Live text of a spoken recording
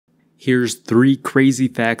Here's 3 crazy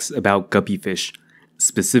facts about guppy fish,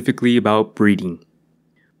 specifically about breeding.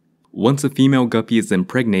 Once a female guppy is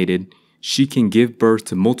impregnated, she can give birth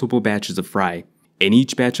to multiple batches of fry, and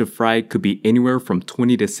each batch of fry could be anywhere from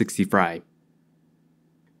 20 to 60 fry.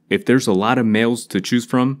 If there's a lot of males to choose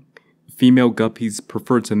from, female guppies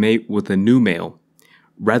prefer to mate with a new male,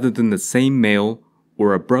 rather than the same male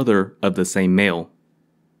or a brother of the same male.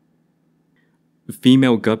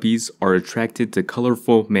 Female guppies are attracted to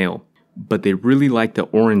colorful male, but they really like the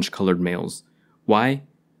orange-colored males. Why?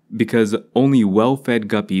 Because only well-fed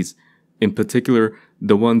guppies, in particular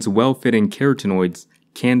the ones well-fed in carotenoids,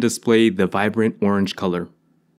 can display the vibrant orange color.